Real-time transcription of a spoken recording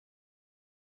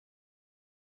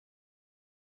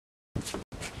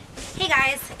Hey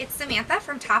guys, it's Samantha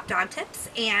from Top Dog Tips,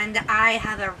 and I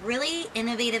have a really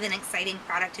innovative and exciting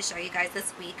product to show you guys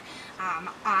this week.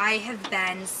 I have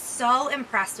been so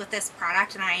impressed with this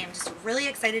product, and I am just really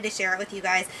excited to share it with you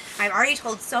guys. I've already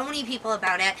told so many people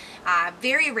about it.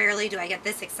 Very rarely do I get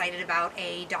this excited about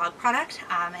a dog product.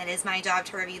 It is my job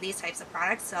to review these types of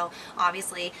products, so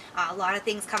obviously a lot of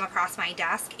things come across my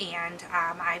desk, and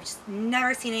I've just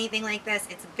never seen anything like this.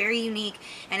 It's very unique,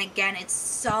 and again, it's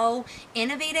so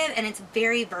innovative and it's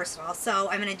very versatile. So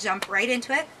I'm going to jump right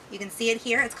into it. You can see it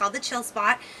here. It's called the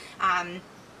ChillSpot.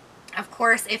 Of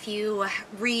course, if you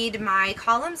read my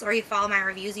columns or you follow my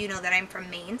reviews, you know that I'm from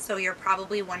Maine, so you're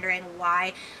probably wondering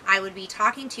why I would be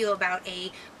talking to you about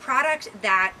a product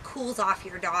that cools off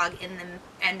your dog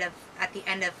at the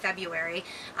end of February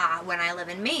when I live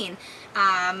in Maine.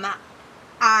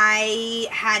 I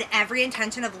had every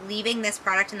intention of leaving this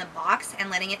product in the box and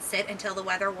letting it sit until the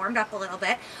weather warmed up a little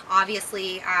bit.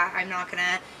 Obviously, I'm not going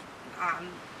to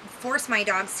force my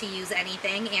dogs to use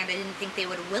anything, and I didn't think they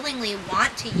would willingly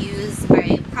want to use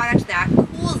a product that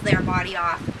cools their body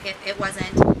off if it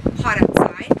wasn't hot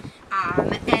outside.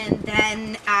 And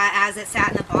then as it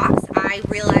sat in the box, I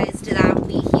realized that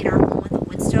we heat our home with a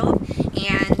wood stove,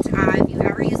 and if you've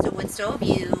ever used a wood stove,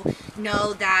 you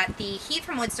know that the heat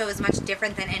from wood stove is much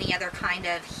different than any other kind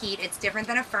of heat. It's different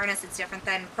than a furnace, it's different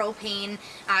than propane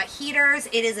heaters.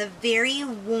 It is a very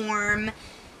warm,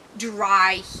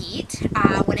 dry heat.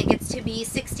 When it gets to be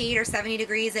 68 or 70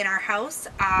 degrees in our house,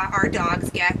 our dogs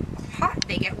get hot,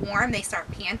 they get warm, they start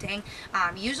panting.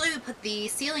 Usually we put the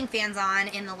ceiling fans on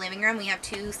in the living room. We have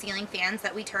 2 ceiling fans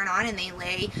that we turn on, and they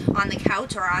lay on the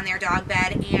couch or on their dog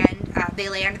bed, and they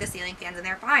lay under the ceiling fans and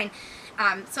they're fine.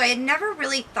 So I had never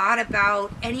really thought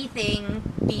about anything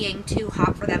being too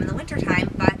hot for them in the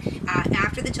wintertime, but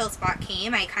after the ChillSpot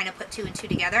came, I kind of put 2 and 2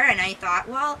 together, and I thought,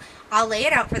 well, I'll lay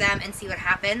it out for them and see what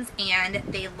happens, and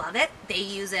they love it. They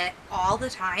use it all the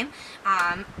time,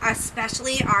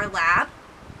 especially our lab.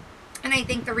 And I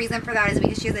think the reason for that is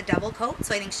because she has a double coat,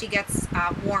 so I think she gets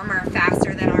warmer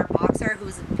faster than our boxer,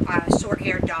 who's a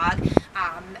short-haired dog,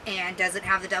 and doesn't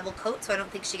have the double coat, so I don't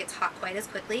think she gets hot quite as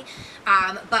quickly.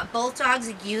 But both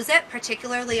dogs use it,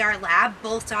 particularly our lab.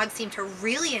 Both dogs seem to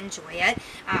really enjoy it.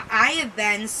 I have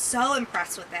been so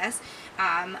impressed with this.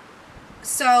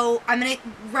 So I'm going to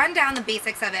run down the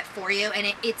basics of it for you,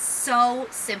 and it's so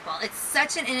simple. It's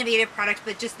such an innovative product,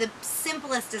 but just the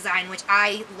simplest design, which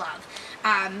I love.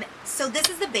 So this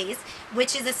is the base,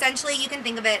 which is essentially, you can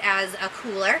think of it as a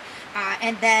cooler,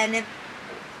 and then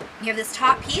you have this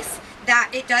top piece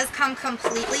that it does come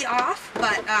completely off,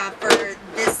 but for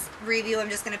this review I'm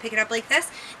just going to pick it up like this.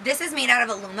 This is made out of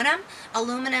aluminum.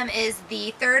 Aluminum is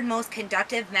the 3rd most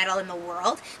conductive metal in the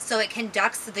world, so it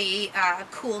conducts the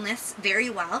coolness very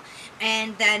well.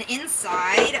 And then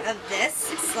inside of this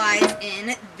slides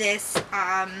in this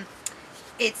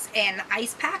it's an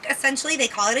ice pack, essentially. They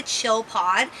call it a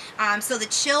Chillpod. So the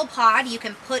Chillpod you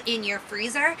can put in your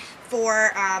freezer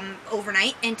for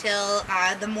overnight until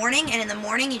the morning, and in the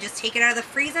morning you just take it out of the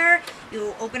freezer,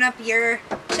 you open up your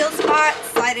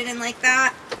ChillSpot, slide it in like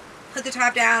that, put the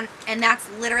top down, and that's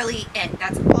literally it.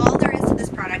 That's all there is to this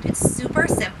product. It's super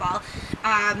simple.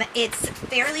 It's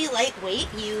fairly lightweight.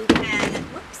 You can,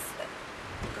 whoops,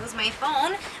 goes my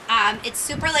phone. It's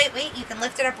super lightweight. You can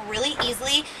lift it up really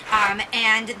easily,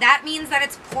 and that means that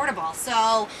it's portable.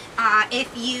 So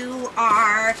if you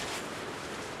are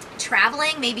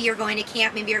traveling, maybe you're going to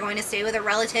camp, maybe you're going to stay with a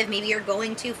relative, maybe you're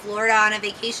going to Florida on a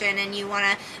vacation and you want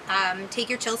to take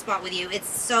your ChillSpot with you, it's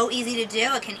so easy to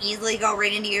do. It can easily go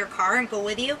right into your car and go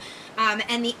with you.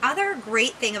 And the other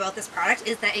great thing about this product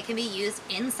is that it can be used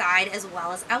inside as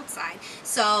well as outside.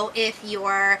 So if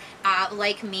you're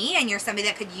like me and you're somebody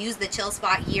that could use the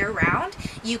ChillSpot year-round,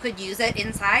 you could use it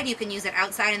inside. You can use it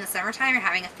outside in the summertime. You're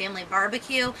having a family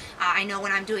barbecue. I know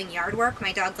when I'm doing yard work,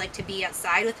 my dogs like to be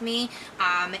outside with me,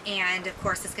 and of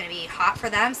course it's going to be hot for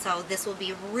them, so this will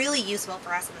be really useful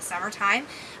for us in the summertime.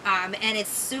 And it's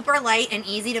super light and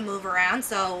easy to move around,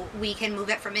 so we can move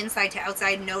it from inside to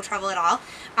outside, no trouble at all.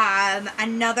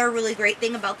 Another really great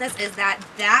thing about this is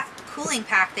that cooling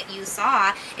pack that you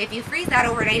saw, if you freeze that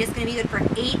overnight, it's going to be good for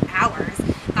 8 hours,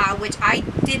 which I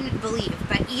didn't believe.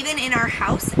 But even in our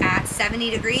house at 70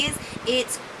 degrees,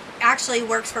 it actually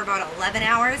works for about 11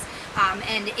 hours,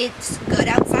 and it's good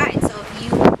outside. So if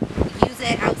you use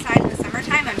it outside in the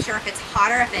summertime, I'm sure if it's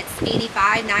hotter, if it's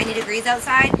 85, 90 degrees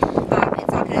outside,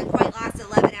 it's not going to quite last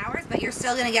 11 hours, but you're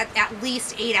still going to get at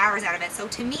least 8 hours out of it. So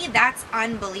to me, that's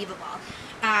unbelievable.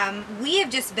 We have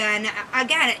just been,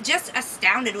 again, just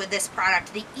astounded with this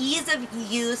product. The ease of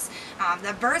use,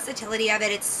 the versatility of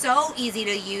it. It's so easy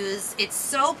to use. It's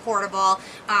so portable.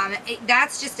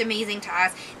 That's just amazing to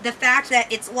us. The fact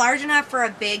that it's large enough for a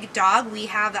big dog. We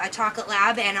have a chocolate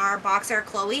lab and our boxer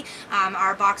Chloe.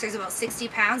 Our boxer's about 60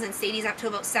 pounds and Sadie's up to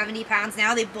about 70 pounds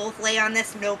now. They both lay on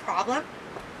this no problem.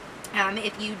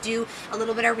 If you do a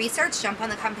little bit of research, jump on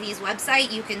the company's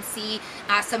website, you can see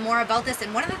some more about this.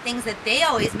 And one of the things that they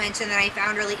always mention that I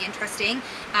found really interesting,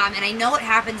 and I know it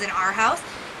happens in our house,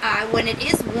 when it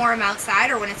is warm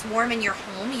outside or when it's warm in your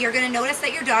home, you're going to notice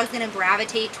that your dog's going to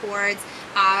gravitate towards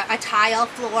a tile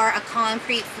floor, a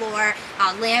concrete floor,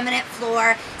 a laminate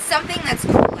floor, something that's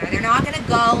cooler. They're not going to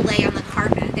go lay on the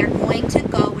carpet. They're going to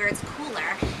go where it's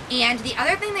cooler. And the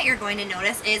other thing that you're going to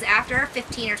notice is after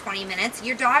 15 or 20 minutes,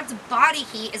 your dog's body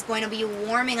heat is going to be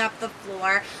warming up the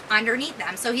floor underneath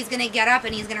them. So he's going to get up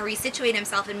and he's going to resituate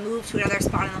himself and move to another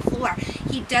spot on the floor.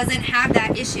 He doesn't have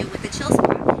that issue with the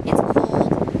ChillSpot. It's cold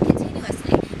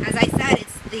continuously. As I said,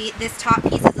 this top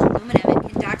piece is aluminum.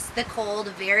 It conducts the cold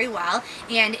very well,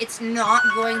 and it's not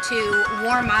going to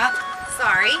warm up.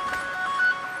 Sorry.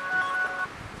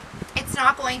 It's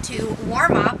not going to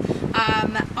warm up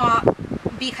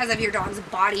because of your dog's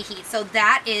body heat. So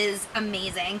that is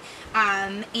amazing.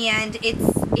 And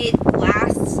it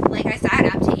lasts, like I said,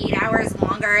 up to 8 hours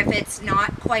longer if it's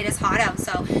not quite as hot out.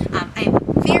 So I'm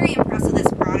very impressed with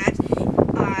this product.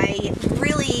 I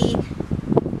really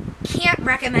can't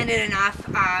recommend it enough.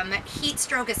 Heat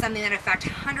stroke is something that affects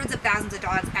hundreds of thousands of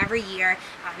dogs every year.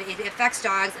 It affects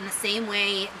dogs in the same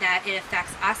way that it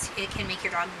affects us. It can make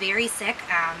your dog very sick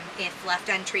if left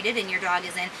untreated and your dog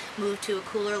isn't moved to a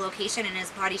cooler location and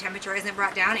his body temperature isn't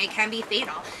brought down. It can be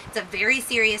fatal. It's a very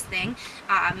serious thing.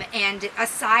 And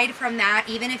aside from that,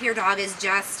 even if your dog is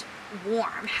just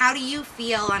warm, how do you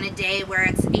feel on a day where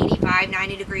it's 85,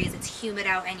 90 degrees, it's humid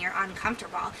out and you're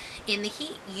uncomfortable? In the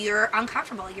heat, you're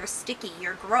uncomfortable, you're sticky,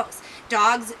 you're gross.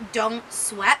 Dogs don't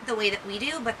sweat the way that we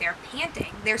do, but they're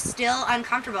panting. They're still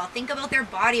uncomfortable. Think about their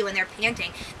body when they're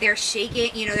panting. They're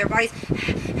shaking, their body's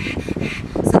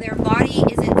so their body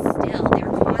isn't still.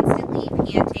 They're constantly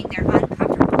panting. They're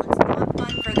uncomfortable. It's not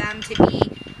fun for them to be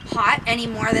hot any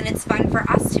more than it's fun for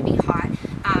us to be hot.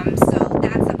 So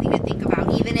that's something to think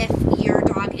about. Even if your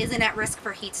dog isn't at risk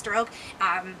for heat stroke,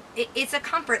 it's a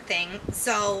comfort thing.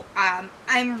 So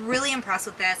I'm really impressed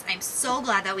with this. I'm so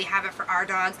glad that we have it for our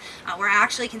dogs. We're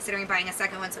actually considering buying a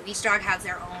second one, so each dog has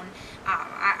their own.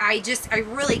 I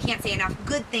really can't say enough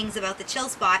good things about the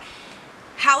ChillSpot.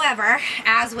 However,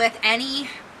 as with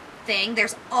anything,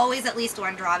 there's always at least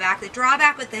one drawback. The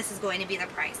drawback with this is going to be the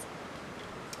price.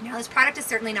 Now, this product is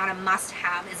certainly not a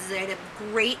must-have. Is it a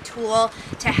great tool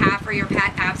to have for your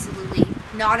pet? Absolutely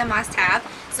not a must-have.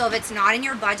 So if it's not in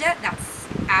your budget, that's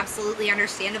absolutely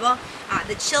understandable.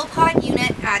 The Chillpod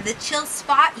unit, the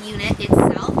ChillSpot unit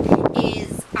itself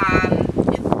is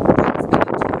about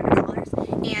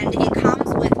 $200, and it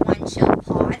comes with one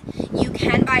ChillPod. You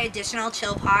can buy additional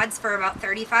ChillPods for about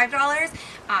 $35.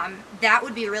 That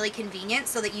would be really convenient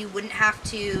so that you wouldn't have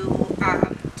to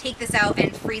take this out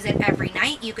and freeze it every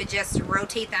night. You could just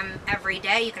rotate them every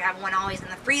day. You could have one always in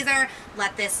the freezer,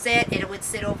 let this sit, it would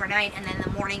sit overnight, and then in the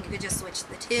morning you could just switch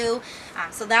the two.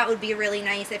 So that would be really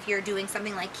nice if you're doing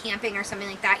something like camping or something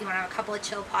like that. You want to have a couple of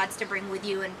ChillPods to bring with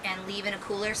you and leave in a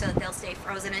cooler so that they'll stay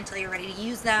frozen until you're ready to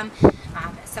use them.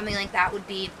 Something like that would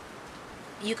be,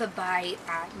 you could buy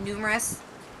numerous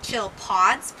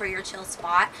ChillPods for your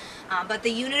ChillSpot, but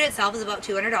the unit itself is about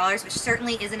 $200, which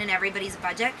certainly isn't in everybody's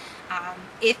budget.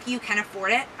 If you can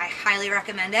afford it, I highly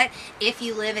recommend it. If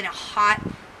you live in a hot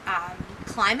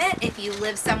climate, if you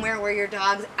live somewhere where your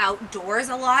dog's outdoors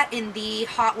a lot in the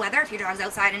hot weather, if your dog's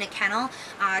outside in a kennel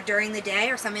during the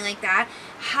day or something like that,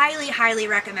 highly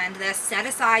recommend this. Set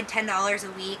aside $10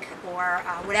 a week or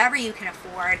whatever you can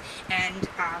afford, and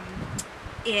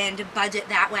budget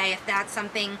that way if that's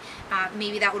something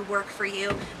maybe that would work for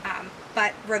you.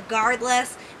 But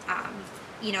regardless,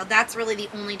 that's really the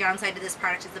only downside to this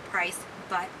product is the price.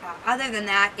 But other than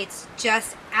that, it's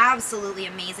just absolutely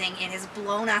amazing. It has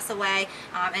blown us away.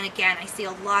 And again, I see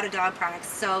a lot of dog products.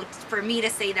 So for me to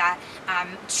say that,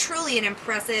 truly an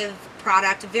impressive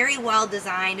product, very well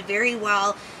designed, very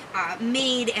well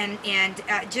made, and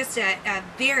just a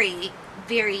very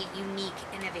very unique,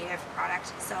 innovative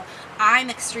product. So I'm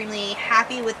extremely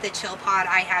happy with the Chillpod.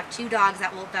 I have 2 dogs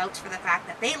that will vouch for the fact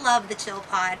that they love the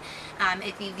Chillpod.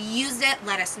 If you've used it,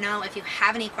 let us know. If you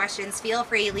have any questions, feel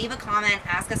free, leave a comment,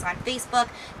 ask us on Facebook,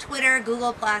 Twitter,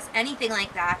 Google+, anything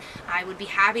like that. I would be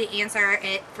happy to answer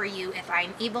it for you if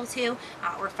I'm able to,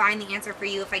 or find the answer for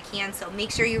you if I can. So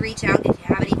make sure you reach out if you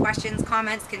have any questions,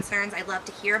 comments, concerns. I'd love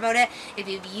to hear about it. If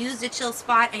you've used a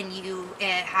ChillSpot and you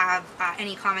have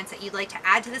any comments that you'd like to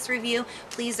add to this review,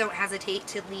 please don't hesitate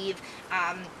to leave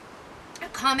a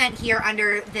comment here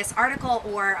under this article,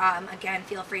 or again,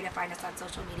 feel free to find us on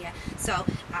social media. So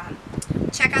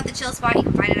check out the ChillSpot. You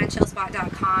can find it on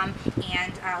chillspot.com,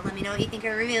 and let me know what you think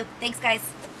of the review. Thanks, guys.